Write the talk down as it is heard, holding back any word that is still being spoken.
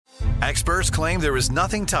Experts claim there is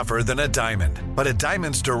nothing tougher than a diamond. But at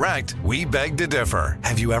Diamonds Direct, we beg to differ.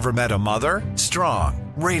 Have you ever met a mother?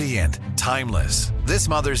 Strong, radiant, timeless. This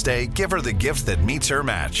Mother's Day, give her the gift that meets her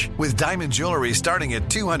match. With diamond jewelry starting at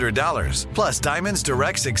 $200. Plus Diamonds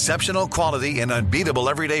Direct's exceptional quality and unbeatable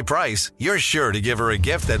everyday price, you're sure to give her a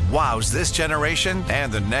gift that wows this generation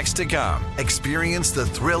and the next to come. Experience the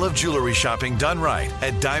thrill of jewelry shopping done right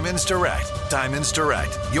at Diamonds Direct. Diamonds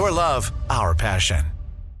Direct. Your love, our passion.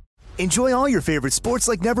 Enjoy all your favorite sports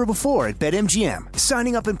like never before at BetMGM.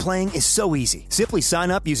 Signing up and playing is so easy. Simply sign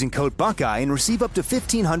up using code Buckeye and receive up to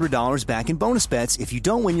 $1,500 back in bonus bets if you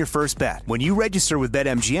don't win your first bet. When you register with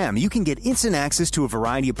BetMGM, you can get instant access to a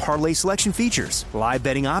variety of parlay selection features, live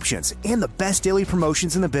betting options, and the best daily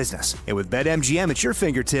promotions in the business. And with BetMGM at your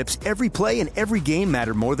fingertips, every play and every game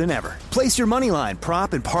matter more than ever. Place your moneyline,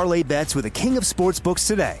 prop, and parlay bets with the king of sportsbooks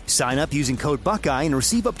today. Sign up using code Buckeye and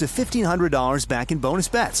receive up to $1,500 back in bonus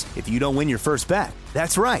bets if you don't win your first bet.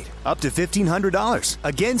 That's right, up to $1,500.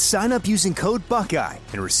 Again, sign up using code Buckeye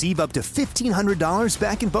and receive up to $1,500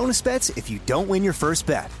 back in bonus bets if you don't win your first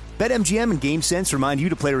bet. BetMGM and GameSense remind you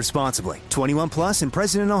to play responsibly. 21 plus and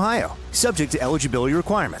present in Ohio. Subject to eligibility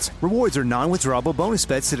requirements. Rewards are non-withdrawable bonus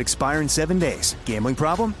bets that expire in 7 days. Gambling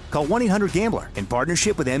problem? Call 1-800-GAMBLER in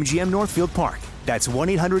partnership with MGM Northfield Park. That's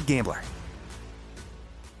 1-800-GAMBLER.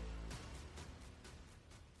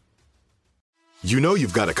 You know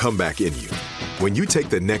you've got a comeback in you. When you take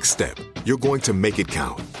the next step, you're going to make it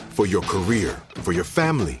count. For your career, for your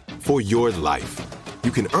family, for your life. You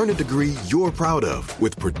can earn a degree you're proud of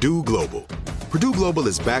with Purdue Global. Purdue Global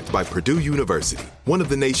is backed by Purdue University, one of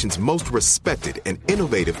the nation's most respected and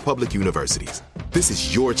innovative public universities. This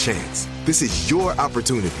is your chance. This is your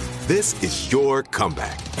opportunity. This is your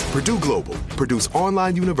comeback. Purdue Global, Purdue's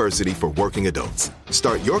online university for working adults.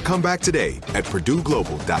 Start your comeback today at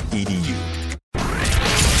purdueglobal.edu.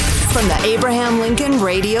 From the Abraham Lincoln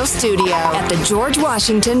Radio Studio at the George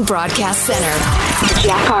Washington Broadcast Center,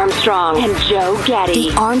 Jack Armstrong and Joe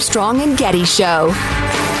Getty. The Armstrong and Getty Show.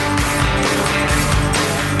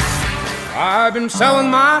 I've been selling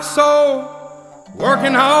my soul,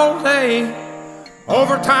 working all day,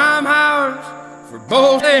 overtime hours for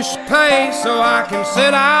bullish pay, so I can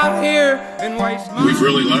sit out here and waste my... We've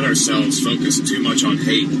really let ourselves focus too much on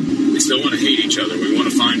hate. We still want to hate each other. We want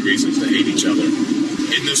to find reasons to hate each other.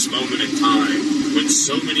 In this moment in time, when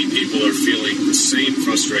so many people are feeling the same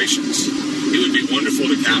frustrations, it would be wonderful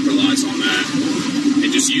to capitalize on that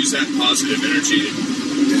and just use that positive energy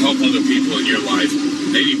to help other people in your life,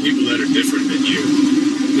 maybe people that are different than you,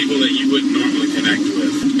 people that you wouldn't normally connect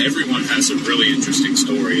with. Everyone has a really interesting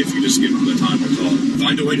story if you just give them the time to talk.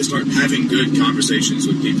 Find a way to start having good conversations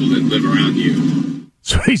with people that live around you.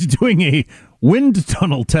 So he's doing a wind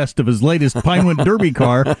tunnel test of his latest Pinewood Derby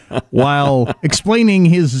car while explaining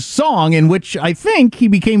his song, in which I think he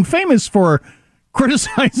became famous for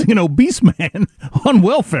criticizing an obese man on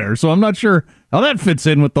welfare. So I'm not sure how that fits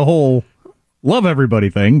in with the whole love everybody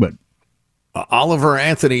thing, but... Oliver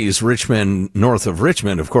Anthony's Richmond, north of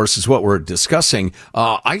Richmond, of course, is what we're discussing.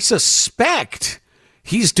 I suspect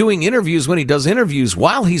he's doing interviews when he does interviews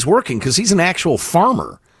while he's working, because he's an actual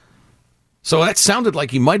farmer. So that sounded like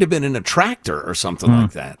he might have been in a tractor or something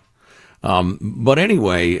like that. But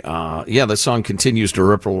anyway, the song continues to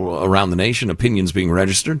ripple around the nation, opinions being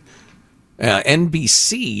registered.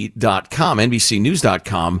 NBC.com,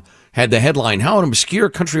 NBCnews.com had the headline, "How an Obscure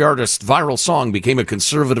Country Artist's Viral Song Became a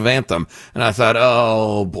Conservative Anthem." And I thought,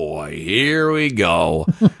 oh boy, here we go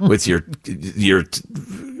with your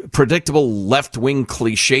predictable left-wing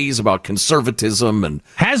cliches about conservatism and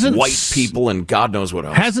white people and God knows what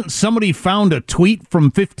else. Hasn't somebody found a tweet from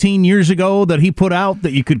 15 years ago that he put out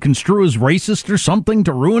that you could construe as racist or something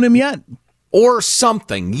to ruin him yet? Or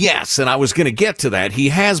something, yes, and I was going to get to that. He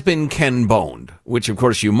has been Ken Boned, which of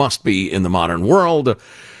course you must be in the modern world.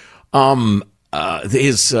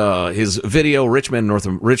 His video, Richmond, north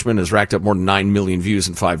of Richmond, has racked up more than 9 million views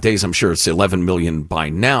in 5 days. I'm sure it's 11 million by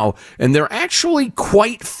now. And they're actually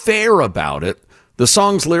quite fair about it. The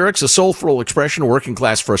song's lyrics, a soulful expression of working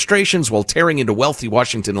class frustrations while tearing into wealthy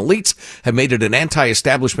Washington elites, have made it an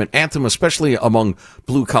anti-establishment anthem, especially among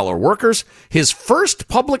blue-collar workers. His first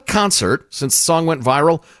public concert, since the song went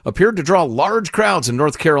viral, appeared to draw large crowds in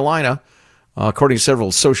North Carolina. According to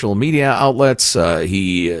several social media outlets,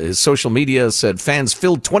 his social media said fans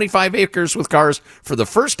filled 25 acres with cars for the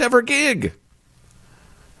first ever gig.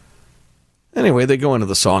 Anyway, they go into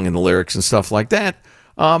the song and the lyrics and stuff like that.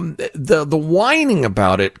 The whining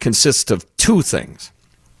about it consists of two things.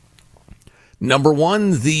 Number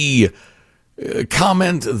one, the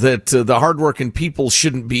comment that the hardworking people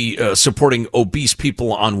shouldn't be supporting obese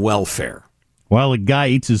people on welfare. While a guy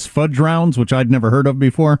eats his fudge rounds, which I'd never heard of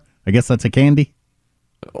before. I guess that's a candy?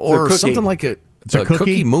 Or something like a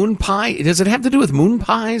cookie moon pie? Does it have to do with moon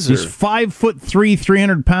pies? He's 5'3",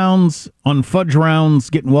 300 pounds on fudge rounds,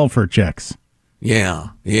 getting welfare checks.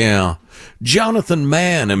 Yeah. Jonathan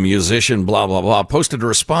Mann, a musician, blah, blah, blah, posted a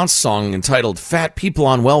response song entitled "Fat People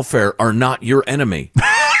on Welfare Are Not Your Enemy."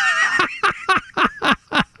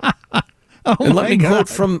 And let me quote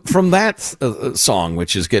from that song,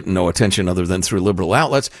 which is getting no attention other than through liberal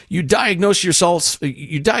outlets. You diagnose yourself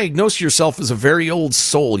as a very old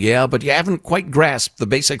soul, yeah, but you haven't quite grasped the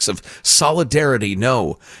basics of solidarity,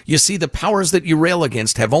 no. You see, the powers that you rail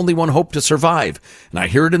against have only one hope to survive. And I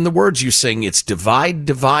hear it in the words you sing. It's divide,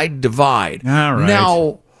 divide, divide. All right.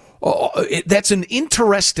 Now, that's an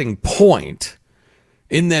interesting point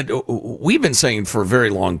in that we've been saying for a very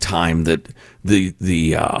long time that the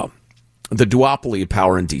duopoly of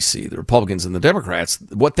power in D.C., the Republicans and the Democrats,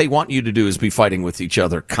 what they want you to do is be fighting with each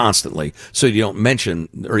other constantly so you don't mention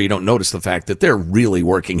or you don't notice the fact that they're really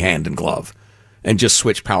working hand in glove and just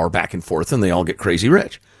switch power back and forth and they all get crazy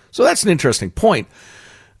rich. So that's an interesting point.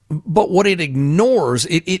 But what it ignores,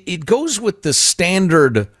 it goes with the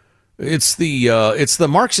standard, it's the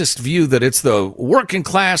Marxist view that it's the working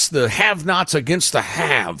class, the have-nots against the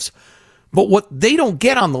haves. But what they don't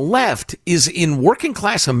get on the left is in working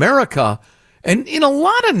class America and in a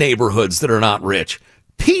lot of neighborhoods that are not rich,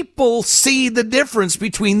 people see the difference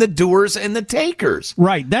between the doers and the takers.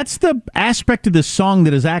 Right. That's the aspect of this song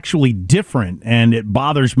that is actually different, and it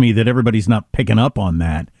bothers me that everybody's not picking up on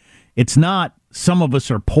that. It's not some of us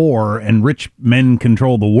are poor and rich men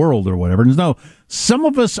control the world or whatever. No, some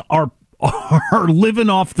of us are living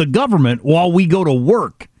off the government while we go to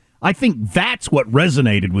work. I think that's what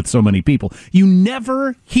resonated with so many people. You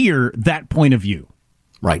never hear that point of view.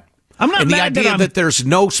 Right. I'm not and mad the idea that there's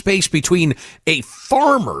no space between a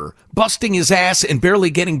farmer busting his ass and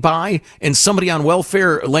barely getting by and somebody on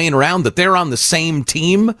welfare laying around, that they're on the same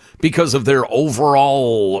team because of their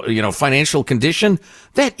overall, financial condition,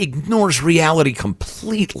 that ignores reality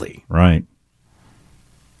completely. Right.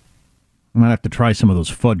 I might have to try some of those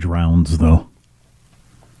fudge rounds, though.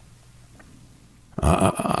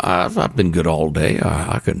 I've been good all day.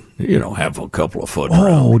 I could, have a couple of fudge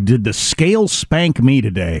rounds. Oh, did the scale spank me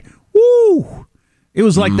today? Woo! It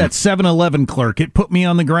was like that 7-Eleven clerk. It put me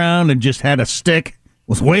on the ground and just had a stick,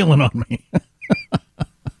 was wailing on me.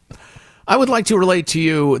 I would like to relate to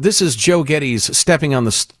you, this is Joe Getty's Stepping on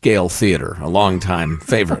the Scale Theater, a longtime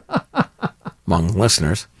favorite among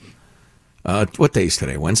listeners. What day is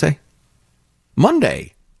today, Wednesday?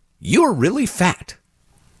 Monday, you're really fat.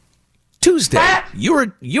 Tuesday,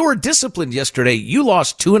 you were disciplined yesterday. You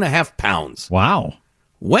lost 2.5 pounds. Wow.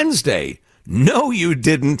 Wednesday, no, you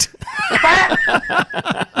didn't.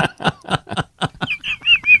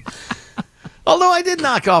 Although I did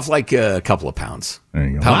knock off like a couple of pounds. There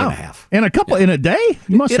you go. Pound and a half. In a day?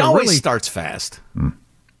 You must it have always really... starts fast.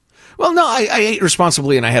 Well, no, I ate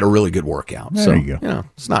responsibly and I had a really good workout. There you go.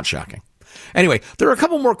 It's not shocking. Anyway, there are a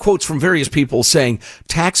couple more quotes from various people saying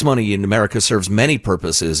tax money in America serves many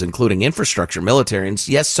purposes, including infrastructure, military, and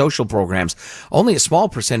yes, social programs. Only a small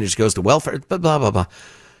percentage goes to welfare, blah, blah, blah, blah.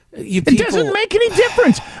 It doesn't make any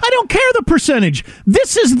difference. I don't care the percentage.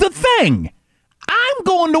 This is the thing. I'm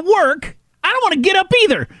going to work. I don't want to get up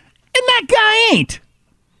either. And that guy ain't.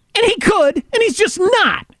 And he could, and he's just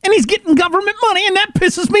not. And he's getting government money, and that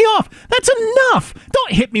pisses me off. That's enough.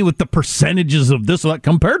 Don't hit me with the percentages of this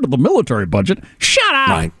compared to the military budget. Shut up.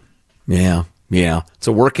 Right. Yeah. It's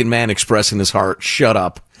a working man expressing his heart. Shut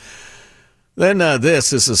up. Then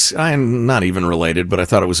this is I'm not even related, but I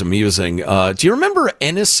thought it was amusing. Do you remember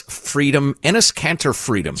Enes Kanter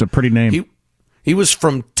Freedom? It's a pretty name. He was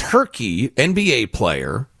from Turkey, NBA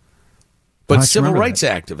player. But civil rights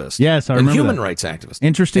activist. Yes, I remember. And human that. rights activist.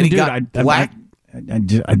 Interesting dude.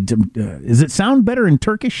 Does it sound better in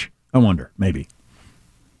Turkish? I wonder. Maybe.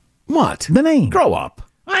 What? The name. Grow up.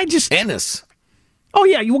 Enes. Oh,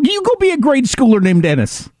 yeah. You go be a grade schooler named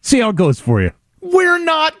Enes. See how it goes for you. We're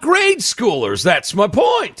not grade schoolers. That's my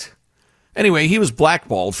point. Anyway, he was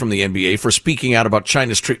blackballed from the NBA for speaking out about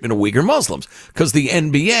China's treatment of Uyghur Muslims because the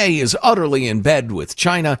NBA is utterly in bed with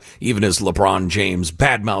China. Even as LeBron James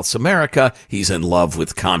badmouths America, he's in love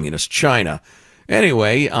with communist China.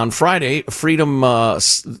 Anyway, on Friday, Freedom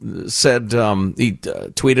said, he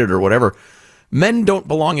tweeted or whatever, men don't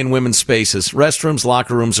belong in women's spaces, restrooms,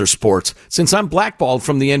 locker rooms, or sports. Since I'm blackballed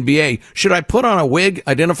from the NBA, should I put on a wig,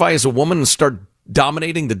 identify as a woman, and start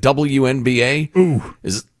dominating the WNBA? Ooh.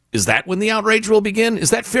 Is that when the outrage will begin? Is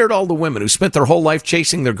that fair to all the women who spent their whole life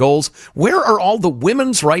chasing their goals? Where are all the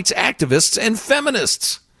women's rights activists and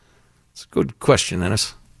feminists? It's a good question,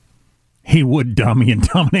 Ennis. He would dummy and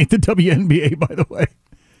dominate the WNBA, by the way.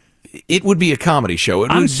 It would be a comedy show.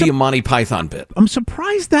 It would be a Monty Python bit. I'm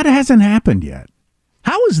surprised that hasn't happened yet.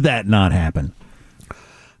 How has that not happened?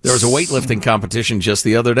 There was a weightlifting competition just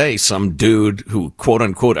the other day. Some dude who,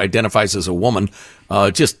 quote-unquote, identifies as a woman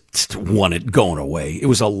just won it going away. It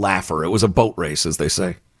was a laugher. It was a boat race, as they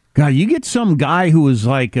say. God, you get some guy who is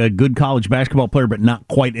like a good college basketball player, but not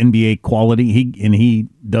quite NBA quality. He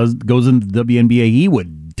goes into the WNBA. He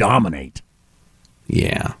would dominate.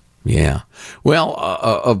 Yeah. Well,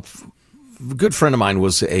 a good friend of mine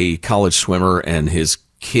was a college swimmer, and his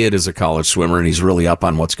kid is a college swimmer, and he's really up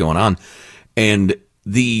on what's going on. And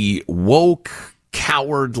the woke,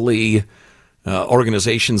 cowardly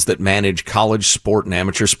organizations that manage college sport and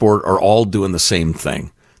amateur sport are all doing the same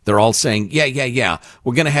thing. They're all saying, yeah,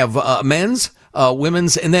 we're going to have men's,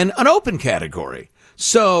 women's, and then an open category.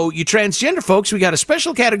 So you transgender folks, we got a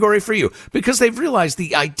special category for you, because they've realized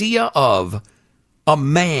the idea of a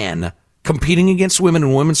man competing against women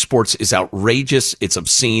in women's sports is outrageous, it's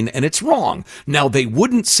obscene, and it's wrong. Now, they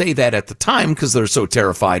wouldn't say that at the time because they're so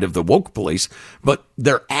terrified of the woke police, but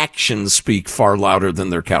their actions speak far louder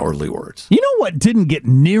than their cowardly words. You know what didn't get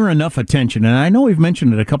near enough attention, and I know we've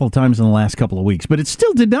mentioned it a couple of times in the last couple of weeks, but it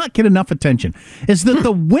still did not get enough attention, is that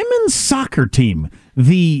the women's soccer team,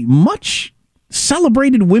 the much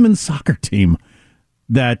celebrated women's soccer team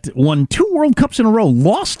that won 2 World Cups in a row,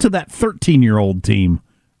 lost to that 13-year-old team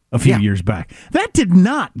a few years back. That did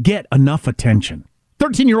not get enough attention.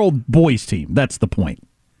 13-year-old boys team, that's the point.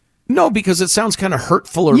 No, because it sounds kind of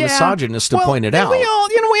hurtful or misogynist to point it out. We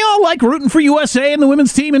all like rooting for USA and the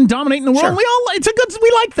women's team and dominating the world. Sure.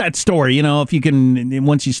 We like that story. You know, if you can,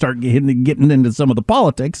 once you start getting into some of the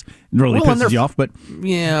politics, it really pisses you off. But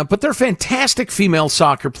yeah, but they're fantastic female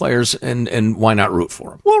soccer players, and why not root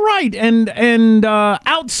for them? Well, right, and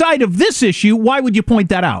outside of this issue, why would you point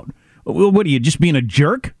that out? What are you, just being a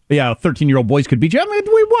jerk? Yeah, 13-year-old boys could beat you. I mean,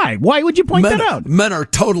 why? Why would you point that out? Men are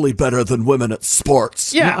totally better than women at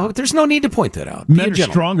sports. Yeah. No, there's no need to point that out. Men are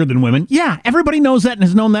stronger than women. Yeah, everybody knows that and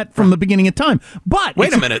has known that from the beginning of time. But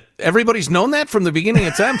wait a minute. Everybody's known that from the beginning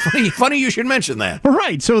of time? Funny you should mention that.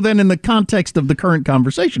 Right. So then in the context of the current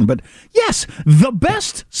conversation. But yes, the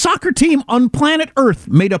best soccer team on planet Earth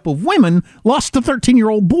made up of women lost to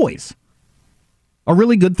 13-year-old boys. A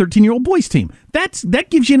really good 13-year-old boys team. That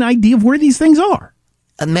gives you an idea of where these things are.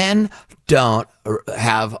 Men don't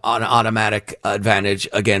have an automatic advantage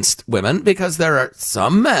against women because there are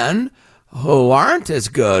some men who aren't as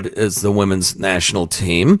good as the women's national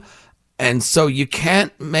team, and so you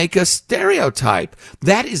can't make a stereotype.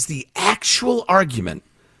 That is the actual argument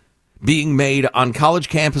being made on college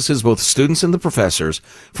campuses, both students and the professors,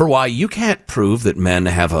 for why you can't prove that men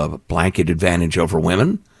have a blanket advantage over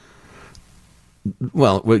women.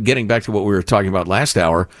 Well, getting back to what we were talking about last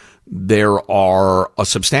hour, there are a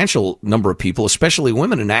substantial number of people, especially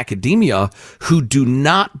women in academia, who do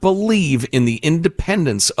not believe in the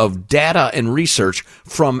independence of data and research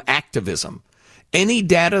from activism. Any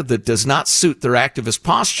data that does not suit their activist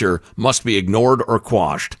posture must be ignored or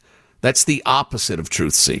quashed. That's the opposite of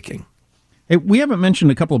truth-seeking. Hey, we haven't mentioned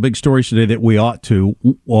a couple of big stories today that we ought to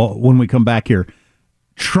when we come back here.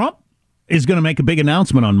 Trump is going to make a big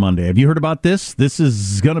announcement on Monday. Have you heard about this? This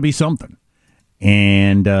is going to be something.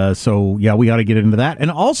 And so, yeah, we got to get into that. And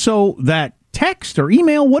also that text or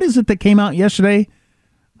email, what is it that came out yesterday,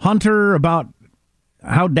 Hunter, about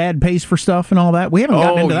how Dad pays for stuff and all that? We haven't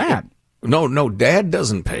gotten into that. No, Dad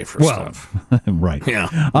doesn't pay for stuff. Right. Yeah.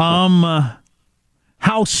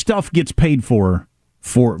 How stuff gets paid for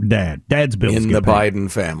Dad. Dad's bills in get the paid. Biden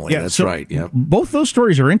family. Yeah, that's right. Yeah. Both those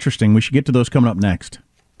stories are interesting. We should get to those coming up next.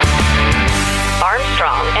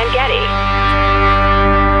 Armstrong and Getty.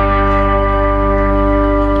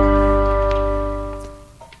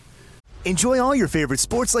 Enjoy all your favorite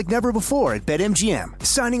sports like never before at BetMGM.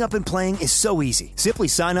 Signing up and playing is so easy. Simply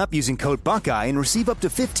sign up using code Buckeye and receive up to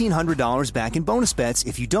 $1,500 back in bonus bets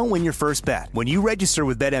if you don't win your first bet. When you register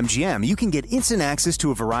with BetMGM, you can get instant access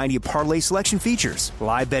to a variety of parlay selection features,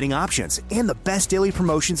 live betting options, and the best daily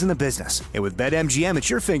promotions in the business. And with BetMGM at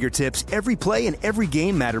your fingertips, every play and every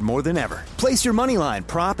game matter more than ever. Place your moneyline,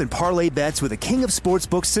 prop, and parlay bets with the king of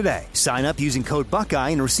sportsbooks today. Sign up using code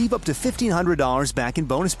Buckeye and receive up to $1,500 back in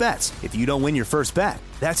bonus bets if you don't win your first bet.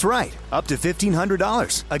 That's right, up to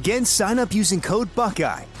 $1,500. Again, sign up using code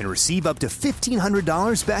Buckeye and receive up to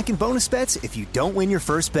 $1,500 back in bonus bets if you don't win your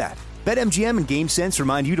first bet. BetMGM and GameSense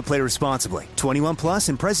remind you to play responsibly. 21 plus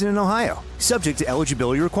and present in Ohio. Subject to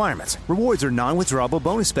eligibility requirements. Rewards are non-withdrawable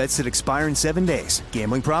bonus bets that expire in 7 days.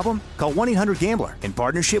 Gambling problem? Call 1-800-GAMBLER in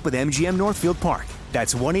partnership with MGM Northfield Park.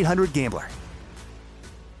 That's 1-800-GAMBLER.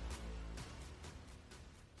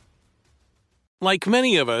 Like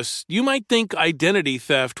many of us, you might think identity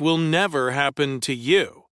theft will never happen to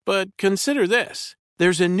you. But consider this.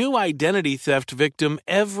 There's a new identity theft victim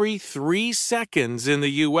every 3 seconds in the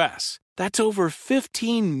U.S. That's over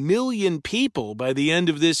 15 million people by the end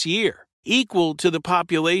of this year, equal to the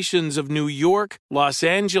populations of New York, Los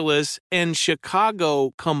Angeles, and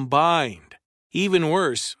Chicago combined. Even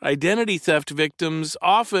worse, identity theft victims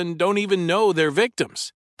often don't even know they're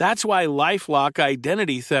victims. That's why LifeLock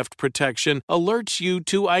Identity Theft Protection alerts you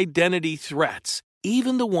to identity threats,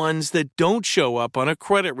 even the ones that don't show up on a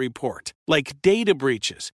credit report, like data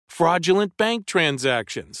breaches, fraudulent bank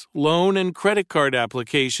transactions, loan and credit card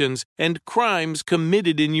applications, and crimes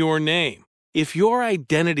committed in your name. If your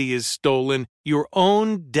identity is stolen, your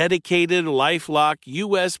own dedicated LifeLock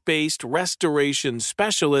U.S.-based restoration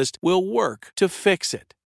specialist will work to fix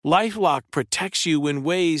it. LifeLock protects you in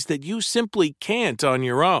ways that you simply can't on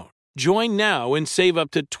your own. Join now and save up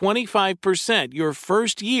to 25% your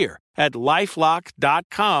first year at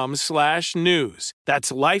LifeLock.com/news.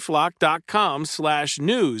 That's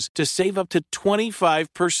LifeLock.com/news to save up to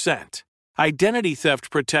 25%. Identity theft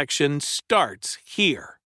protection starts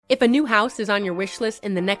here. If a new house is on your wish list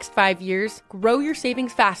in the next 5 years, grow your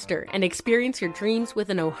savings faster and experience your dreams with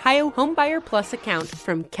an Ohio Homebuyer Plus account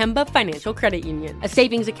from Kemba Financial Credit Union. A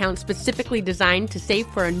savings account specifically designed to save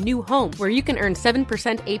for a new home where you can earn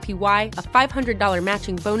 7% APY, a $500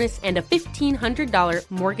 matching bonus, and a $1,500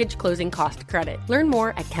 mortgage closing cost credit. Learn more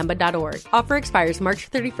at Kemba.org. Offer expires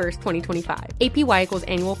March 31st, 2025. APY equals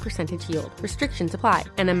annual percentage yield. Restrictions apply.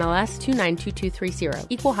 NMLS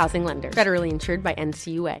 292230. Equal housing lender. Federally insured by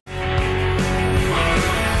NCUA.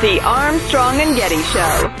 The Armstrong and Getty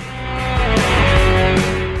Show.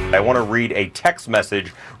 I want to read a text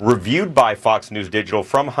message reviewed by Fox News Digital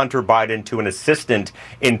from Hunter Biden to an assistant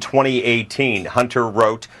in 2018. Hunter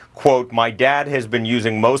wrote, quote, "My dad has been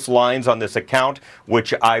using most lines on this account,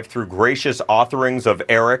 which I've, through gracious authoring of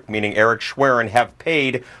Eric, meaning Eric Schwerin, have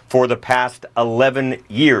paid for the past 11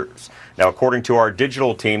 years. Now, according to our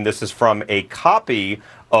digital team, this is from a copy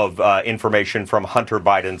of information from Hunter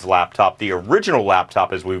Biden's laptop. The original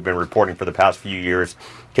laptop, as we've been reporting for the past few years,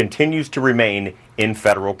 continues to remain in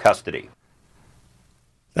federal custody."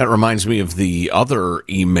 That reminds me of the other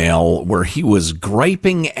email where he was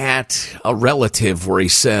griping at a relative where he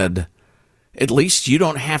said, at least you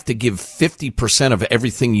don't have to give 50% of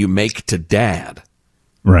everything you make to dad.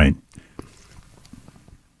 Right.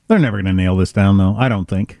 They're never going to nail this down, though, I don't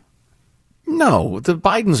think. No, the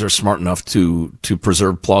Bidens are smart enough to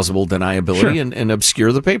preserve plausible deniability and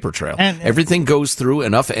obscure the paper trail. And everything goes through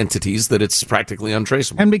enough entities that it's practically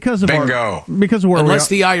untraceable. And because of Bingo. Because of where unless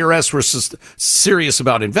the IRS were serious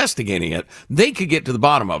about investigating it, they could get to the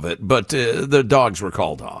bottom of it, but the dogs were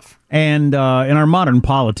called off. And in our modern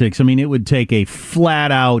politics, I mean, it would take a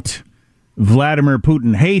flat-out Vladimir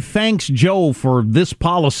Putin, hey, thanks, Joe, for this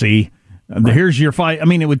policy. Here's your fight. I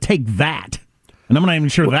mean, it would take that. And I'm not even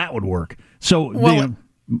sure that would work. So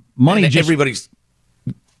money just everybody's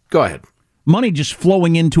go ahead. Money just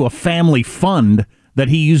flowing into a family fund that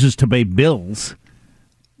he uses to pay bills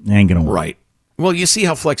ain't gonna work. Right. Well, you see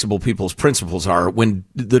how flexible people's principles are. When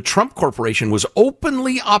the Trump Corporation was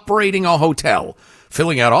openly operating a hotel,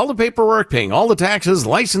 filling out all the paperwork, paying all the taxes,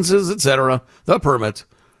 licenses, etc., the permits,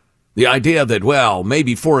 the idea that, well,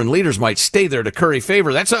 maybe foreign leaders might stay there to curry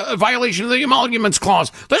favor, that's a violation of the Emoluments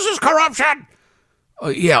Clause. This is corruption.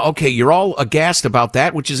 Yeah, okay, you're all aghast about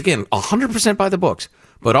that, which is, again, 100% by the books.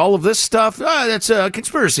 But all of this stuff, that's a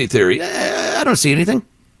conspiracy theory. I don't see anything.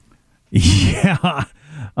 Yeah.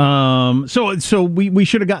 So we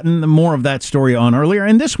should have gotten more of that story on earlier.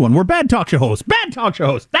 And this one, we're bad talk show hosts. Bad talk show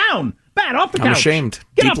hosts. Down. Bad. Off the couch. I'm ashamed.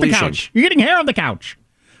 Get off the couch. Ashamed. You're getting hair on the couch.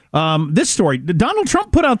 This story, Donald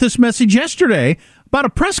Trump put out this message yesterday about a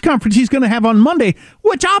press conference he's going to have on Monday,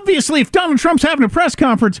 which obviously, if Donald Trump's having a press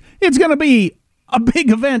conference, it's going to be a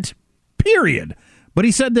big event, period. But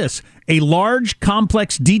he said this, a large,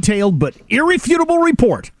 complex, detailed, but irrefutable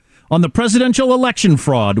report on the presidential election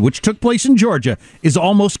fraud, which took place in Georgia, is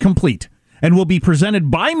almost complete and will be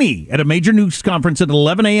presented by me at a major news conference at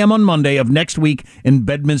 11 a.m. on Monday of next week in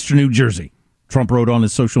Bedminster, New Jersey. Trump wrote on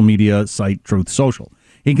his social media site, Truth Social.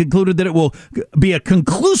 He concluded that it will be a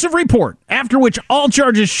conclusive report, after which all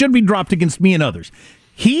charges should be dropped against me and others.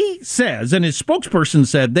 He says, and his spokesperson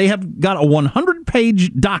said, they have got a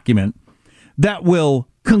 100-page document that will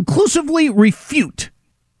conclusively refute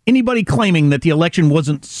anybody claiming that the election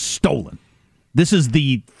wasn't stolen. This is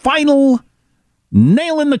the final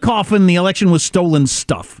nail in the coffin, the election was stolen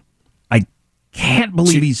stuff. I can't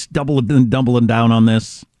believe he's doubling down on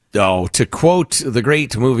this. Oh, to quote the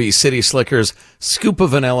great movie City Slickers, scoop of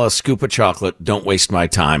vanilla, scoop of chocolate, don't waste my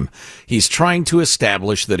time. He's trying to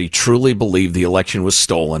establish that he truly believed the election was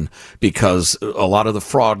stolen because a lot of the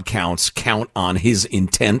fraud counts count on his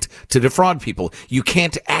intent to defraud people. You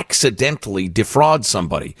can't accidentally defraud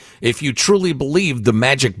somebody. If you truly believed the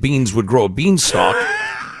magic beans would grow a beanstalk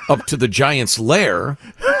up to the giant's lair,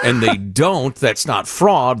 and they don't, that's not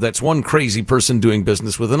fraud. That's one crazy person doing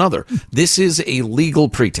business with another. This is a legal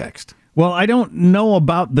pretext. Well, I don't know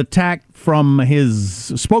about the tact from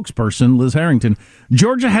his spokesperson, Liz Harrington.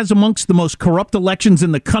 Georgia has amongst the most corrupt elections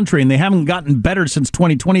in the country, and they haven't gotten better since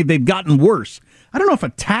 2020. They've gotten worse. I don't know if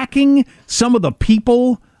attacking some of the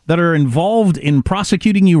people that are involved in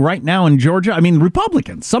prosecuting you right now in Georgia, I mean,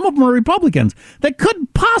 Republicans, some of them are Republicans that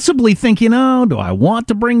could possibly think, do I want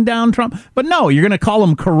to bring down Trump? But no, you're going to call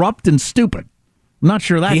him corrupt and stupid. I'm not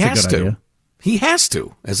sure that's a good idea. He has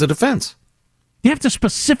to, as a defense. You have to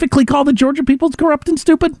specifically call the Georgia people corrupt and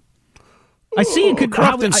stupid? I see you could...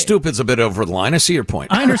 Corrupt and stupid's a bit over the line. I see your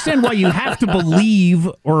point. I understand why you have to believe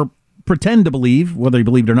or pretend to believe, whether you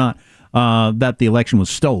believed or not, that the election was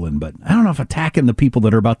stolen, but I don't know if attacking the people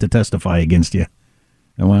that are about to testify against you.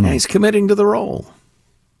 He's committing to the role.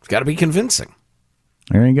 It's got to be convincing.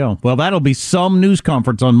 There you go. Well, that'll be some news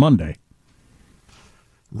conference on Monday.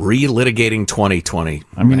 Relitigating 2020.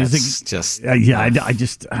 I mean, it's just I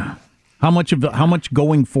just how much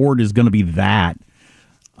going forward is going to be that?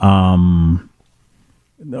 Will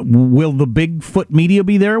the Bigfoot media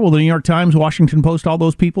be there? Will the New York Times, Washington Post, all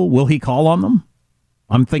those people? Will he call on them?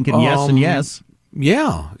 I'm thinking yes and yes.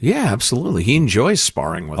 Yeah, absolutely. He enjoys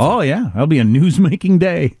sparring with them. Oh, yeah. That'll be a news-making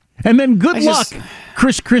day. And then good luck,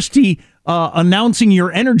 Chris Christie, announcing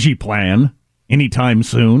your energy plan anytime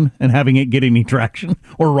soon and having it get any traction,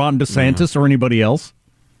 or Ron DeSantis or anybody else.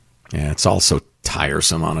 Yeah, it's also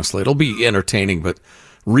tiresome, honestly. It'll be entertaining, but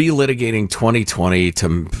relitigating 2020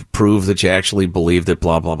 to prove that you actually believed it,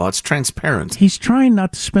 blah, blah, blah. It's transparent. He's trying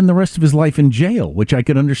not to spend the rest of his life in jail, which I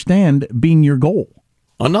could understand being your goal.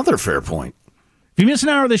 Another fair point. If you miss an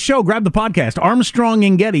hour of this show, grab the podcast, Armstrong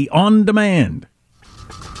and Getty on demand.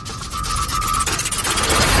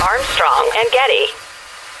 Armstrong and Getty.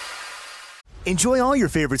 Enjoy all your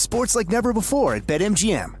favorite sports like never before at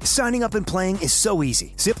BetMGM. Signing up and playing is so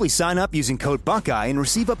easy. Simply sign up using code Buckeye and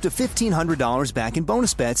receive up to $1,500 back in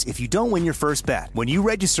bonus bets if you don't win your first bet. When you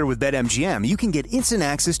register with BetMGM, you can get instant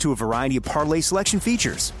access to a variety of parlay selection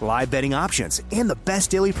features, live betting options, and the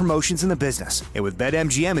best daily promotions in the business. And with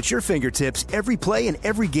BetMGM at your fingertips, every play and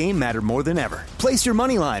every game matter more than ever. Place your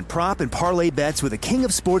moneyline, prop, and parlay bets with the king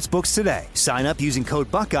of sportsbooks today. Sign up using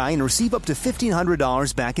code Buckeye and receive up to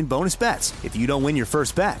 $1,500 back in bonus bets if you don't win your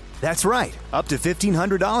first bet. That's right, up to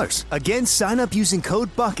 $1,500. Again, sign up using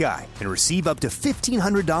code Buckeye and receive up to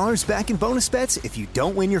 $1,500 back in bonus bets if you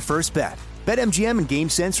don't win your first bet. BetMGM and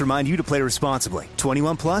GameSense remind you to play responsibly.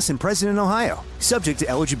 21 plus and present in Ohio. Subject to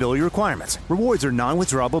eligibility requirements. Rewards are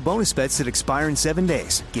non-withdrawable bonus bets that expire in 7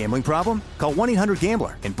 days. Gambling problem? Call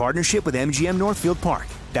 1-800-GAMBLER in partnership with MGM Northfield Park.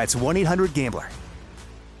 That's 1-800-GAMBLER.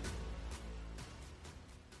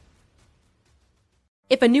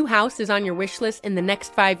 If a new house is on your wish list in the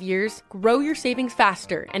next 5 years, grow your savings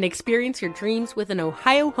faster and experience your dreams with an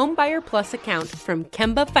Ohio Homebuyer Plus account from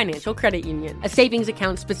Kemba Financial Credit Union. A savings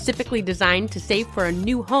account specifically designed to save for a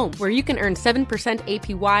new home, where you can earn 7%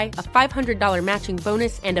 APY, a $500 matching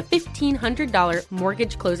bonus, and a $1,500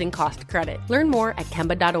 mortgage closing cost credit. Learn more at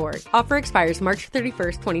Kemba.org. Offer expires March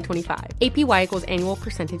 31st, 2025. APY equals annual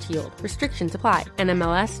percentage yield. Restrictions apply.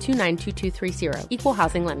 NMLS 292230. Equal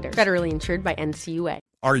housing lender. Federally insured by NCUA.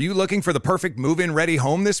 Are you looking for the perfect move-in ready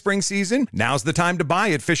home this spring season? Now's the time to buy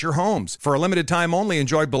at Fisher Homes. For a limited time only,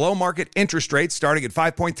 enjoy below-market interest rates starting at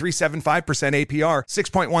 5.375% APR,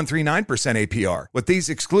 6.139% APR. With these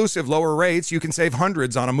exclusive lower rates, you can save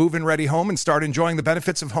hundreds on a move-in ready home and start enjoying the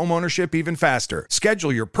benefits of home ownership even faster.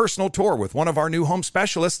 Schedule your personal tour with one of our new home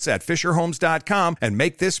specialists at FisherHomes.com and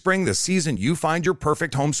make this spring the season you find your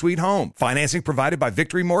perfect home sweet home. Financing provided by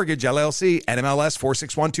Victory Mortgage, LLC, NMLS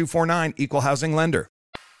 461249, Equal Housing Lender.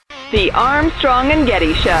 The Armstrong and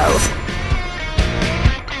Getty Show.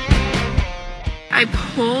 I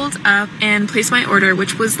pulled up and placed my order,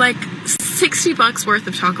 which was like $60 worth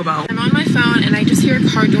of Taco Bell. I'm on my phone and I just hear a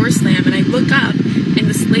car door slam, and I look up and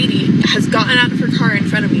this lady has gotten out of her car in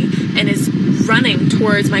front of me and is running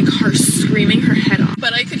towards my car, screaming her head off.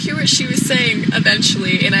 But I could hear what she was saying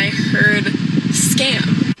eventually, and I heard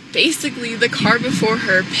scam. Basically, the car before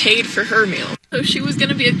her paid for her meal. So she was going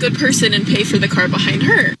to be a good person and pay for the car behind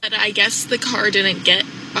her. But I guess the car didn't get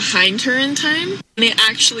behind her in time. And it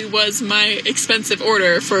actually was my expensive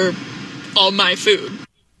order for all my food.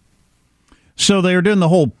 So they were doing the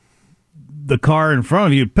whole the car in front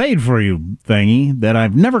of you paid for you thingy that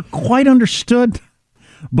I've never quite understood.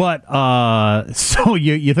 But so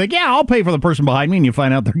you think, yeah, I'll pay for the person behind me, and you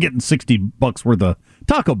find out they're getting $60 worth of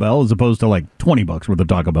Taco Bell as opposed to like $20 worth of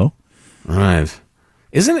Taco Bell. Right.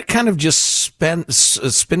 Isn't it kind of just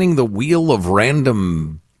spinning the wheel of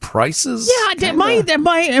random prices? Yeah,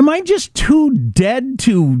 am I just too dead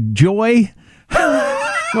to joy?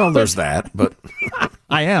 Well, there's that, but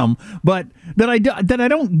I am. But that I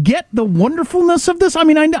don't get the wonderfulness of this. I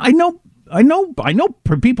mean, I know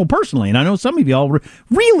people personally, and I know some of y'all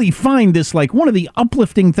really find this like one of the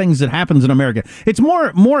uplifting things that happens in America. It's more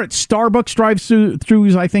at Starbucks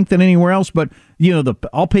drive-throughs, I think, than anywhere else. But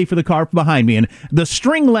I'll pay for the car behind me, and the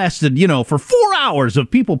string lasted, for 4 hours of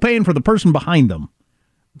people paying for the person behind them.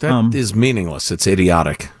 That is meaningless. It's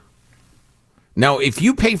idiotic. Now, if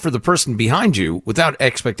you pay for the person behind you without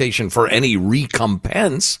expectation for any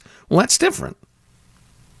recompense, well, that's different.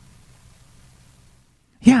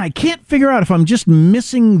 Yeah, I can't figure out if I'm just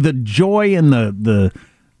missing the joy and the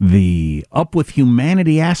up with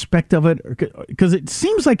humanity aspect of it, because it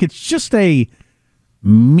seems like it's just a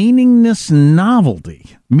meaningless novelty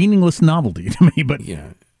to me. But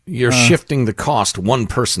yeah, you're shifting the cost one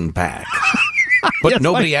person back, but yes,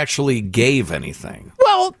 nobody actually gave anything.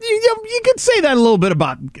 Well, you could say that a little bit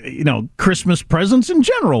about Christmas presents in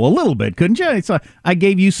general, a little bit, couldn't you? It's I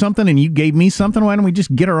gave you something and you gave me something. Why don't we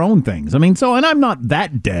just get our own things? I mean, and I'm not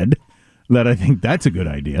that dead that I think that's a good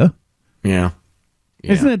idea. Yeah.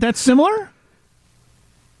 Isn't it that similar?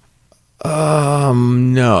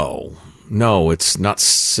 No, it's not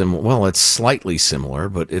similar. Well, it's slightly similar,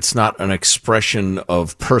 but it's not an expression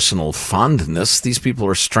of personal fondness. These people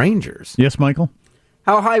are strangers. Yes, Michael?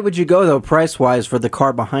 How high would you go, though, price-wise, for the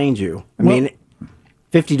car behind you? I mean,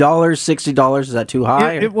 $50, $60, is that too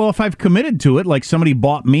high? Well, if I've committed to it, like somebody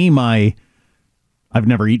bought me I've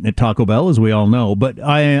never eaten at Taco Bell, as we all know, but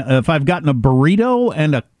if I've gotten a burrito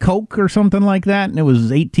and a Coke or something like that, and it was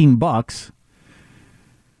 $18,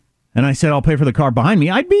 and I said I'll pay for the car behind me,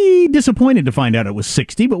 I'd be disappointed to find out it was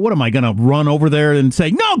 $60, but what am I going to run over there and say,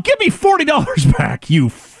 no, give me $40 back, you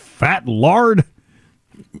fat lard?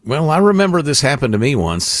 Well, I remember this happened to me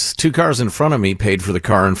once. 2 cars in front of me paid for the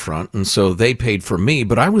car in front, and so they paid for me,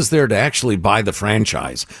 but I was there to actually buy the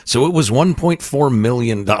franchise. So it was $1.4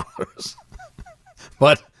 million.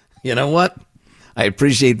 But you know what? I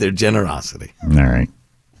appreciate their generosity. All right.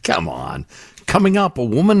 Come on. Coming up, a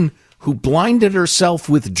woman who blinded herself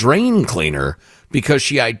with drain cleaner because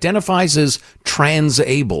she identifies as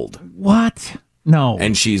transabled. What? No.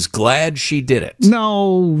 And she's glad she did it.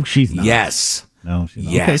 No, she's not. Yes. No, she's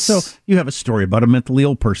not. Yes. Okay, so you have a story about a mentally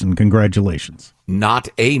ill person. Congratulations. Not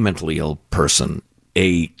a mentally ill person.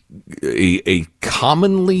 A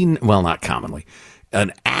commonly, well, not commonly,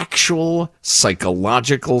 an actual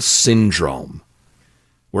psychological syndrome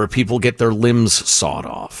where people get their limbs sawed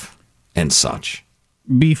off and such.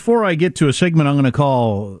 Before I get to a segment I'm going to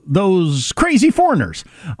call Those Crazy Foreigners.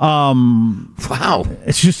 Wow.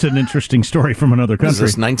 It's just an interesting story from another country. Is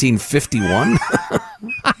this 1951?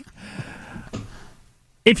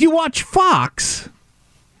 If you watch Fox,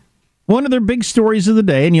 one of their big stories of the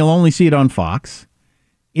day, and you'll only see it on Fox,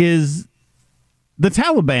 is the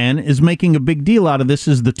Taliban is making a big deal out of this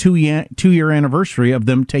as the two-year anniversary of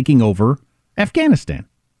them taking over Afghanistan.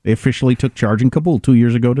 They officially took charge in Kabul 2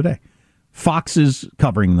 years ago today. Fox is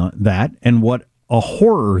covering that and what a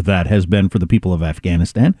horror that has been for the people of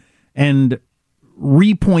Afghanistan and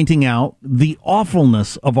repointing out the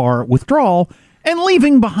awfulness of our withdrawal and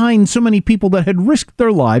leaving behind so many people that had risked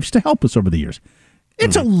their lives to help us over the years.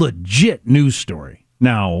 It's a legit news story.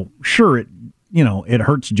 Now, sure, it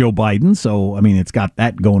hurts Joe Biden, so, I mean, it's got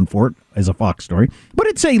that going for it as a Fox story, but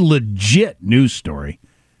it's a legit news story.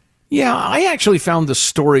 Yeah, I actually found the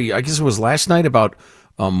story, I guess it was last night, about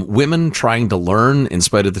women trying to learn in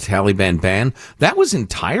spite of the Taliban ban. That was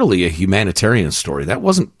entirely a humanitarian story. That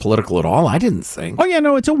wasn't political at all, I didn't think. Oh, yeah,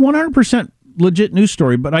 no, it's a 100% legit news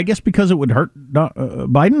story, but I guess because it would hurt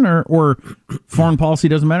Biden or foreign policy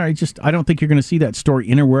doesn't matter. I don't think you're going to see that story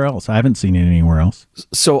anywhere else. I haven't seen it anywhere else.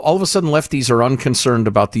 So all of a sudden lefties are unconcerned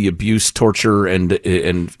about the abuse, torture, and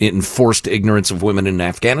enforced ignorance of women in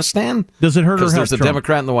Afghanistan? Does it hurt or help Because there's a Trump?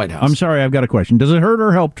 Democrat in the White House. I'm sorry, I've got a question. Does it hurt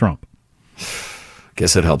or help Trump?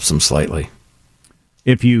 Guess it helps him slightly.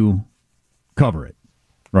 If you cover it.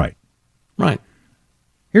 Right. Right.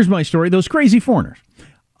 Here's my story. Those crazy foreigners.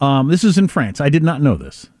 This is in France. I did not know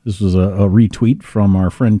this. This was a retweet from our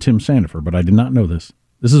friend Tim Sandifer, but I did not know this.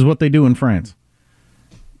 This is what they do in France.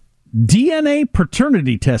 DNA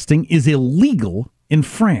paternity testing is illegal in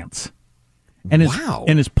France. And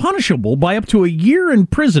is punishable by up to a year in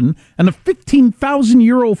prison and a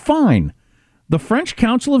 €15,000 fine. The French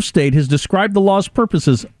Council of State has described the law's purpose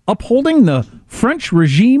as upholding the French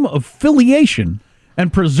regime of filiation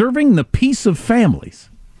and preserving the peace of families.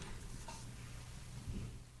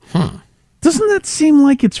 Doesn't that seem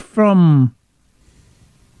like it's from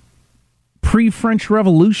pre-French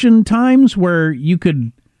Revolution times where you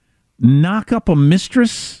could knock up a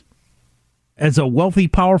mistress as a wealthy,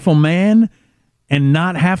 powerful man and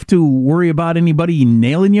not have to worry about anybody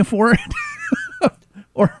nailing you for it?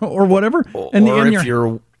 or whatever? If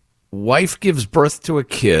your wife gives birth to a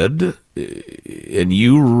kid and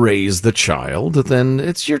you raise the child, then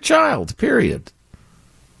it's your child, period.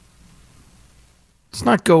 Let's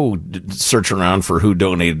not go search around for who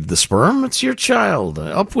donated the sperm. It's your child.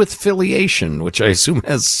 Up with filiation, which I assume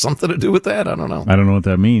has something to do with that. I don't know. I don't know what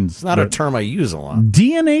that means. It's not a term I use a lot.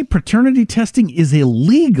 DNA paternity testing is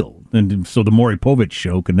illegal. And so the Maury Povich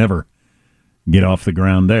show could never get off the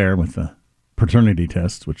ground there with the paternity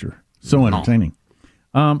tests, which are so entertaining.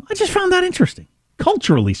 I just found that interesting,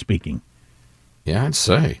 culturally speaking. Yeah, I'd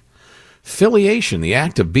say. Filiation, the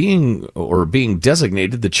act of being or being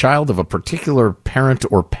designated the child of a particular parent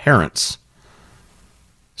or parents.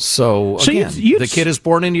 So again, the kid is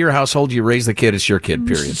born into your household, you raise the kid, it's your kid,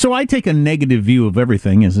 period. So I take a negative view of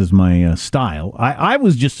everything, as is my style. I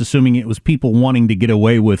was just assuming it was people wanting to get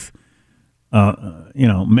away with,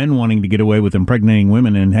 men wanting to get away with impregnating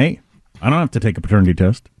women, and hey, I don't have to take a paternity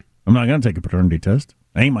test. I'm not going to take a paternity test.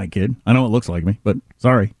 I ain't my kid. I know it looks like me, but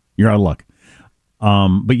sorry, you're out of luck.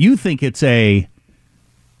 But you think it's you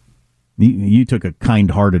took a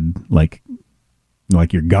kind-hearted, like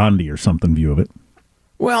your Gandhi or something view of it.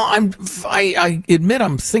 Well, I admit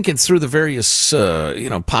I'm thinking through the various,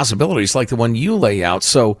 possibilities, like the one you lay out.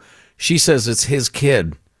 So she says it's his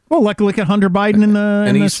kid. Well, like look at Hunter Biden and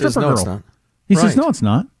the stripper girl. It's not. He says, no, it's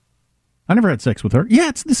not. I never had sex with her.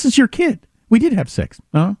 Yeah, this is your kid. We did have sex.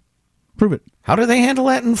 Prove it. How do they handle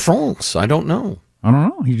that in France? I don't know. I don't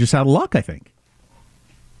know. He's just out of luck, I think.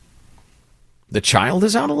 The child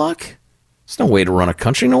is out of luck? There's no way to run a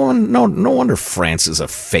country. No wonder France is a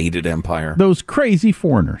faded empire. Those crazy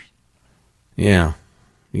foreigners. Yeah.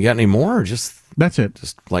 You got any more, or just that's it?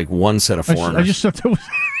 Just like one set of foreigners. I just thought that was.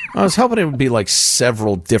 I was hoping it would be like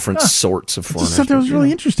several different sorts of foreigners. I just thought that was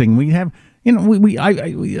really interesting. We have,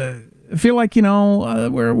 I feel like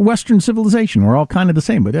we're Western civilization. We're all kind of the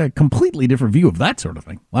same, but a completely different view of that sort of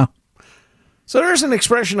thing. Wow. So there's an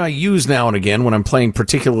expression I use now and again when I'm playing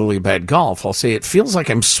particularly bad golf. I'll say it feels like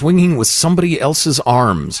I'm swinging with somebody else's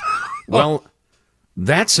arms. Well,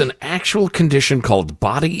 that's an actual condition called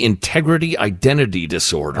body integrity identity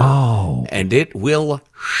disorder. Oh. And it will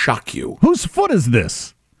shock you. Whose foot is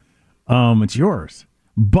this? It's yours.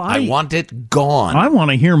 I want it gone. I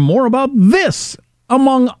want to hear more about this,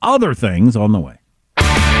 among other things, on the way.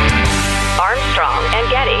 Armstrong and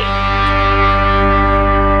Getty.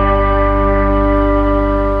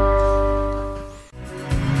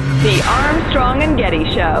 The Armstrong and Getty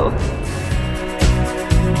Show.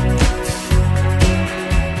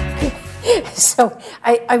 So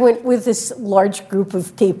I went with this large group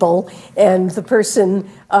of people, and the person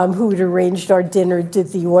who had arranged our dinner did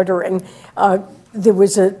the ordering. There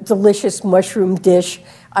was a delicious mushroom dish.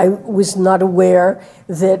 I was not aware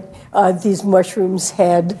that these mushrooms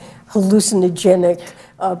had hallucinogenic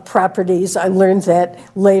properties. I learned that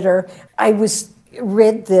later. I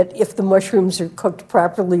read that if the mushrooms are cooked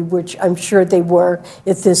properly, which I'm sure they were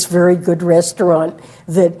at this very good restaurant,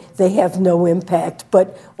 that they have no impact.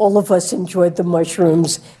 But all of us enjoyed the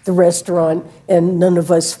mushrooms, the restaurant, and none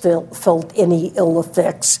of us felt any ill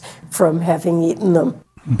effects from having eaten them.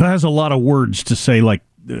 That has a lot of words to say, like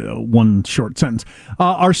one short sentence.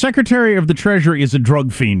 Our Secretary of the Treasury is a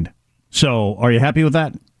drug fiend. So are you happy with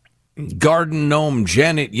that? Garden gnome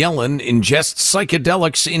Janet Yellen ingests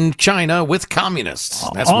psychedelics in China with communists.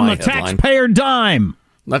 That's on my the headline. Taxpayer dime.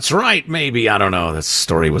 That's right, maybe. I don't know. This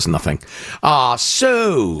story was nothing.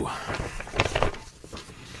 So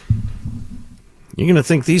you're going to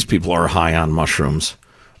think these people are high on mushrooms.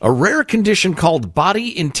 A rare condition called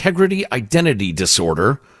body integrity identity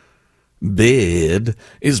disorder, BID,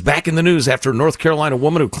 is back in the news after a North Carolina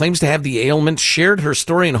woman who claims to have the ailment shared her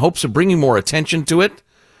story in hopes of bringing more attention to it.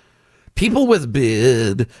 People with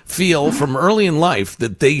BID feel from early in life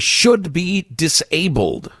that they should be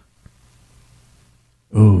disabled.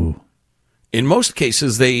 Ooh. In most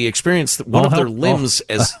cases, they experience one of their limbs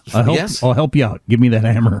as... Yes? I'll help you out. Give me that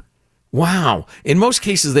hammer. Wow. In most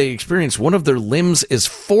cases, they experience one of their limbs as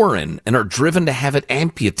foreign and are driven to have it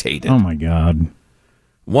amputated. Oh, my God.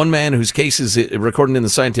 One man whose case is recorded in the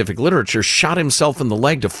scientific literature shot himself in the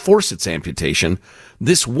leg to force its amputation.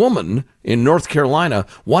 This woman in North Carolina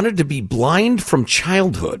wanted to be blind from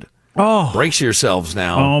childhood Oh. Brace yourselves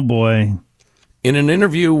now. Oh, boy. In an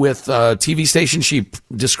interview with a TV station, she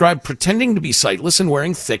described pretending to be sightless and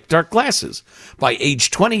wearing thick, dark glasses. By age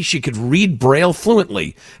 20, she could read Braille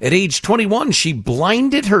fluently. At age 21, she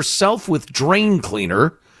blinded herself with drain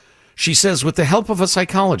cleaner. She says, with the help of a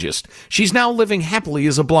psychologist, she's now living happily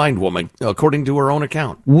as a blind woman, according to her own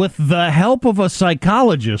account. With the help of a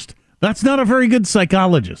psychologist? That's not a very good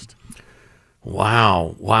psychologist.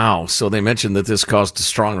 Wow. So they mentioned that this caused a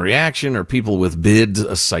strong reaction. Are people with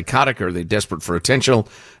BID psychotic? Are they desperate for attention?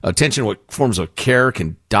 What forms of care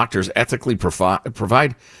can doctors ethically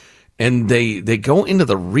provide? And they go into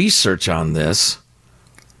the research on this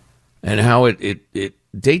and how it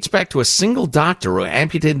dates back to a single doctor who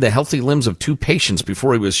amputated the healthy limbs of 2 patients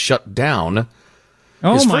before he was shut down.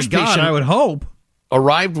 Oh, my God, I would hope.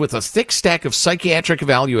 Arrived with a thick stack of psychiatric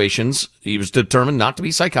evaluations. He was determined not to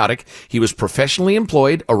be psychotic. He was professionally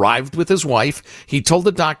employed, arrived with his wife. He told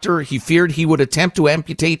the doctor he feared he would attempt to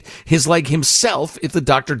amputate his leg himself if the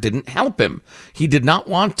doctor didn't help him. He did not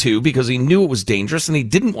want to because he knew it was dangerous and he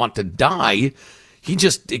didn't want to die. He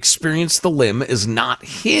just experienced the limb as not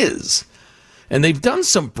his. And they've done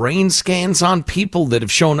some brain scans on people that have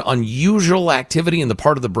shown unusual activity in the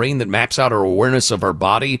part of the brain that maps out our awareness of our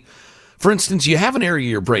body. For instance, you have an area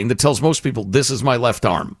of your brain that tells most people, this is my left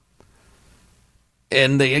arm.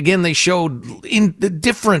 And they showed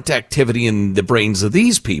different activity in the brains of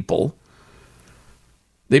these people.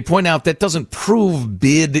 They point out that doesn't prove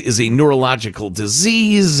BID is a neurological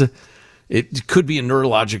disease. It could be a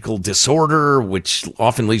neurological disorder, which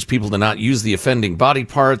often leads people to not use the offending body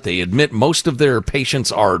part. They admit most of their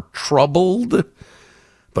patients are troubled,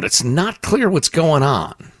 but it's not clear what's going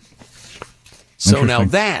on. So now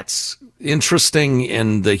that's interesting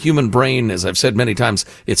in the human brain. As I've said many times,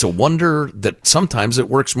 it's a wonder that sometimes it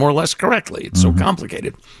works more or less correctly. It's so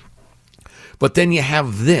complicated. But then you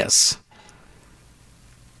have this.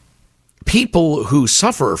 People who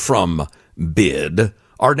suffer from BID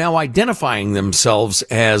are now identifying themselves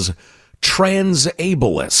as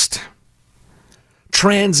transableist.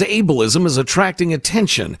 Transableism is attracting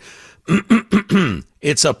attention.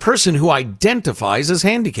 It's a person who identifies as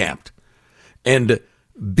handicapped. And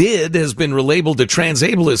BID has been relabeled to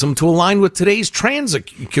transableism to align with today's trans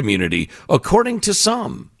community, according to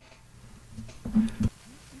some.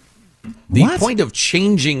 The point of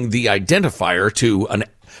changing the identifier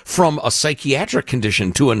from a psychiatric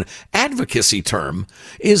condition to an advocacy term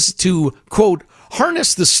is to, quote,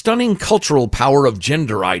 harness the stunning cultural power of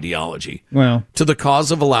gender ideology to the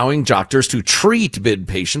cause of allowing doctors to treat BID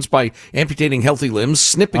patients by amputating healthy limbs,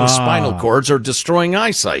 snipping spinal cords, or destroying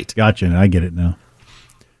eyesight. Gotcha. I get it now.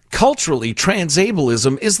 Culturally,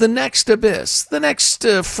 transableism is the next abyss, the next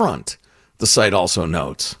front, the site also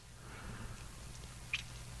notes.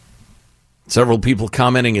 Several people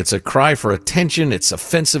commenting it's a cry for attention, it's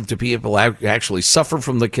offensive to people who actually suffer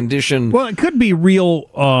from the condition. Well, it could be real,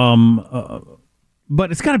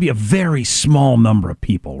 but it's got to be a very small number of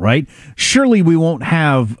people, right? Surely we won't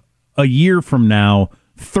have a year from now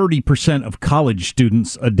 30% of college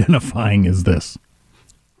students identifying as this.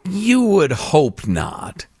 You would hope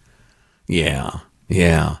not. Yeah.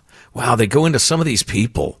 Wow, they go into some of these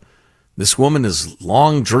people. This woman has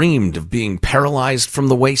long dreamed of being paralyzed from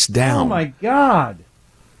the waist down. Oh, my God.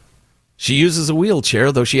 She uses a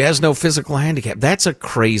wheelchair, though she has no physical handicap. That's a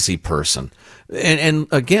crazy person. And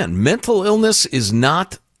again, mental illness is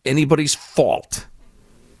not anybody's fault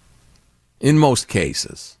in most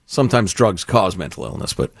cases. Sometimes drugs cause mental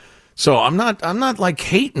illness, but so I'm not like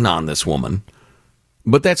hating on this woman,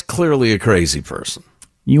 but that's clearly a crazy person.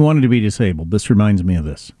 You wanted to be disabled. This reminds me of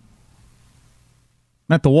this.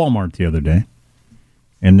 I'm at the Walmart the other day,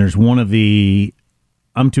 and there's one of the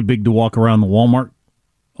I'm too big to walk around the Walmart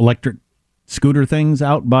electric scooter things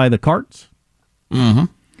out by the carts. Mm-hmm.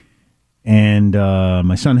 And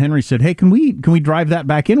my son Henry said, hey, can we drive that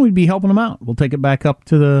back in? We'd be helping him out. We'll take it back up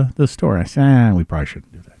to the store. I said, we probably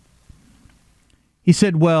shouldn't do that. He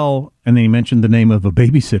said, well, and then he mentioned the name of a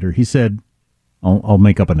babysitter. He said, I'll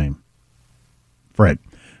make up a name. Fred.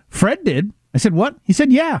 Fred did. I said, what? He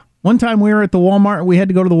said, yeah. One time we were at the Walmart. We had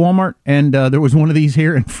to go to the Walmart, and there was one of these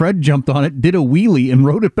here, and Fred jumped on it, did a wheelie, and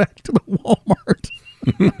rode it back to the Walmart.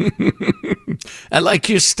 I like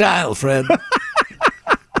your style, Fred.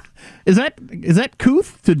 Is that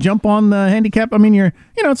couth to jump on the handicap? I mean,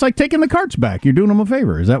 it's like taking the carts back. You're doing them a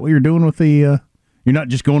favor. Is that what you're doing with the? You're not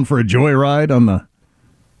just going for a joyride on the.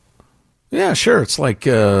 Yeah, sure. It's like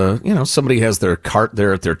somebody has their cart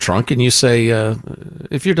there at their trunk, and you say,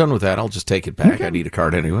 "If you're done with that, I'll just take it back. Okay. I need a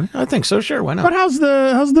cart anyway." I think so. Sure, why not? But how's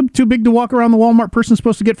the too big to walk around the Walmart person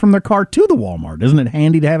supposed to get from their car to the Walmart? Isn't it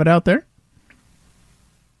handy to have it out there?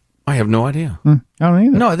 I have no idea. I don't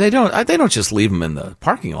either. No, they don't. They don't just leave them in the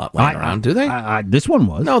parking lot laying around, do they? This one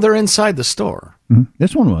was. No, they're inside the store.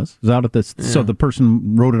 This one was. It was out at this. Yeah. So the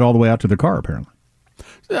person rode it all the way out to their car, apparently.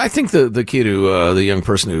 I think the kid the young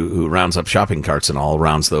person who rounds up shopping carts and all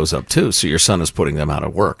rounds those up too. So your son is putting them out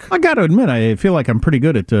of work. I got to admit, I feel like I'm pretty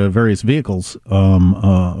good at various vehicles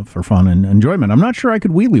for fun and enjoyment. I'm not sure I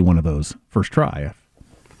could wheelie one of those first try.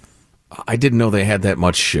 I didn't know they had that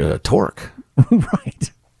much torque.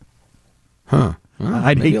 Right. Huh. Well,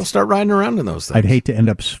 maybe I'll start riding around in those things. I'd hate to end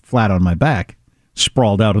up flat on my back,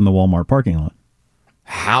 sprawled out in the Walmart parking lot.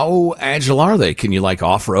 How agile are they? Can you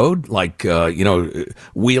off-road,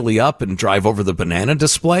 wheelie up and drive over the banana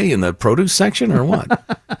display in the produce section or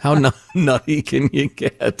what? How nutty can you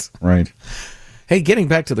get? Right. Hey, getting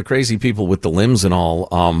back to the crazy people with the limbs and all,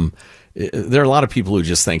 there are a lot of people who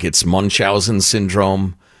just think it's Munchausen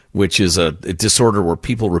syndrome, which is a disorder where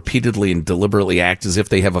people repeatedly and deliberately act as if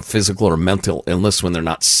they have a physical or mental illness when they're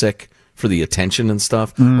not sick for the attention and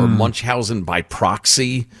stuff, or Munchausen by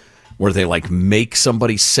proxy, where they make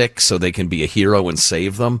somebody sick so they can be a hero and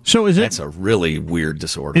save them. So that's a really weird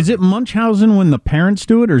disorder. Is it Munchausen when the parents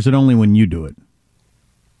do it, or is it only when you do it?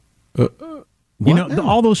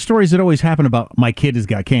 All those stories that always happen about my kid has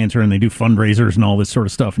got cancer and they do fundraisers and all this sort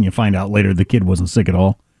of stuff, and you find out later the kid wasn't sick at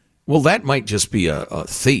all. Well, that might just be a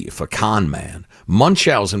thief, a con man.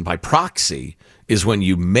 Munchausen by proxy is when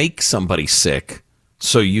you make somebody sick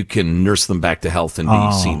so you can nurse them back to health and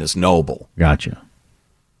be seen as noble. Gotcha.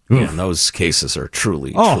 Yeah, and those cases are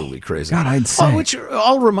truly crazy. God, I'd say. Which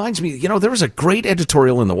all reminds me, there was a great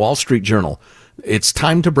editorial in the Wall Street Journal. It's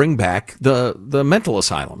time to bring back the mental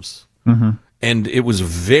asylums. Mm-hmm. And it was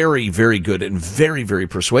very, very good and very, very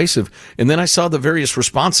persuasive. And then I saw the various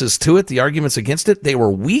responses to it, the arguments against it. They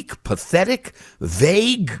were weak, pathetic,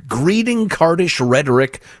 vague, greeting cardish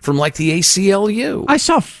rhetoric from the ACLU. I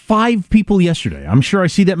saw 5 people yesterday. I'm sure I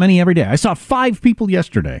see that many every day. I saw 5 people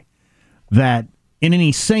yesterday that in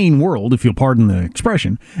any sane world, if you'll pardon the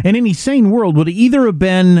expression, in any sane world would either have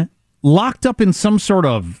been locked up in some sort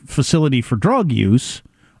of facility for drug use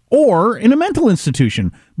or in a mental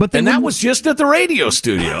institution. And that was just at the radio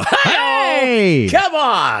studio. Hey! Come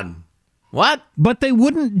on! What? But they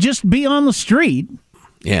wouldn't just be on the street.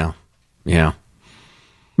 Yeah. I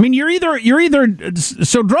mean, you're either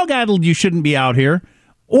so drug-addled you shouldn't be out here,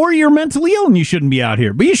 or you're mentally ill and you shouldn't be out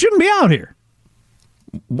here. But you shouldn't be out here.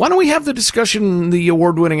 Why don't we have the discussion, the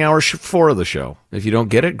award-winning hour 4 of the show? If you don't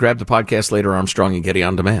get it, grab the podcast later, Armstrong and Getty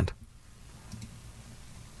on demand.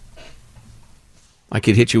 I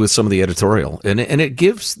could hit you with some of the editorial. And it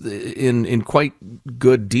gives, in quite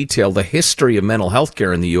good detail, the history of mental health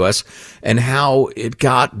care in the U.S. and how it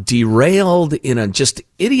got derailed in a just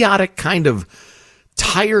idiotic kind of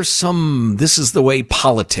tiresome, this is the way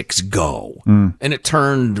politics go. And it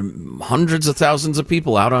turned hundreds of thousands of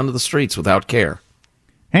people out onto the streets without care.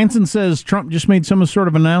 Hansen says Trump just made some sort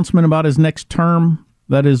of announcement about his next term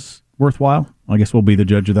that is worthwhile. I guess we'll be the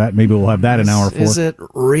judge of that. Maybe we'll have that in hour 4. Is it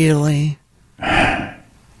really?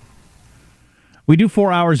 We do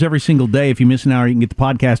 4 hours every single day. If you miss an hour, you can get the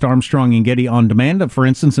podcast Armstrong and Getty on demand. For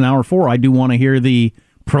instance, in hour 4, I do want to hear the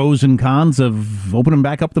pros and cons of opening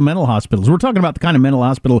back up the mental hospitals. We're talking about the kind of mental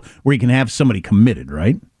hospital where you can have somebody committed,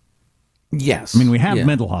 right? Yes. I mean, we have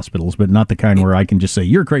mental hospitals, but not the kind where I can just say,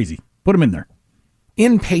 you're crazy. Put them in there.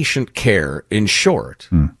 Inpatient care, in short.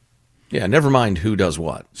 Yeah, never mind who does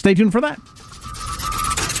what. Stay tuned for that.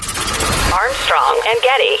 Armstrong and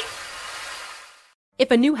Getty. If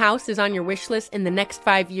a new house is on your wish list in the next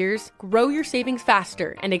 5 years, grow your savings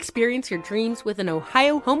faster and experience your dreams with an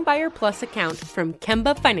Ohio Homebuyer Plus account from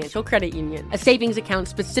Kemba Financial Credit Union. A savings account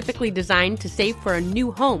specifically designed to save for a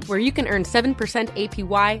new home where you can earn 7%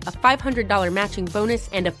 APY, a $500 matching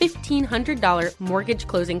bonus, and a $1,500 mortgage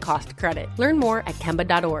closing cost credit. Learn more at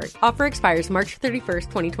Kemba.org. Offer expires March 31st,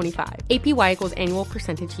 2025. APY equals annual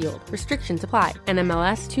percentage yield. Restrictions apply.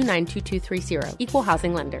 NMLS 292230. Equal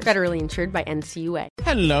housing lender. Federally insured by NCUA.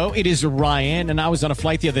 Hello, it is Ryan, and I was on a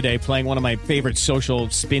flight the other day playing one of my favorite social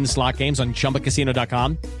spin slot games on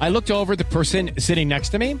ChumbaCasino.com. I looked over at the person sitting next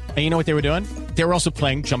to me, and you know what they were doing? They were also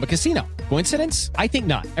playing Chumba Casino. Coincidence? I think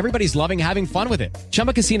not. Everybody's loving having fun with it.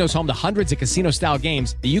 Chumba Casino is home to hundreds of casino-style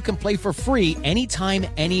games that you can play for free anytime,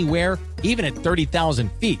 anywhere, even at 30,000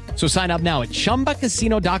 feet. So sign up now at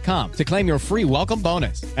ChumbaCasino.com to claim your free welcome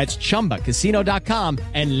bonus. That's ChumbaCasino.com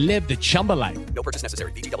and live the Chumba life. No purchase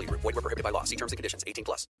necessary. VGW. Void where prohibited by law. See terms and conditions.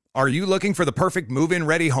 18+. Are you looking for the perfect move-in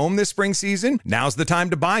ready home this spring season? Now's the time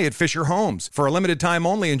to buy at Fisher Homes. For a limited time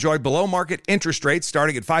only, enjoy below-market interest rates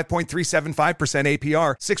starting at 5.375%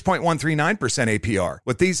 APR, 6.139% APR.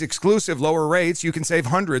 With these exclusive lower rates, you can save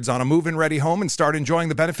hundreds on a move-in ready home and start enjoying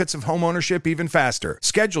the benefits of home ownership even faster.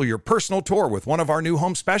 Schedule your personal tour with one of our new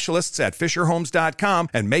home specialists at FisherHomes.com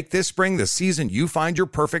and make this spring the season you find your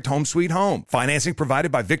perfect home sweet home. Financing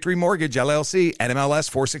provided by Victory Mortgage, LLC,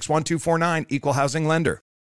 NMLS 461249, Equal Housing Lender.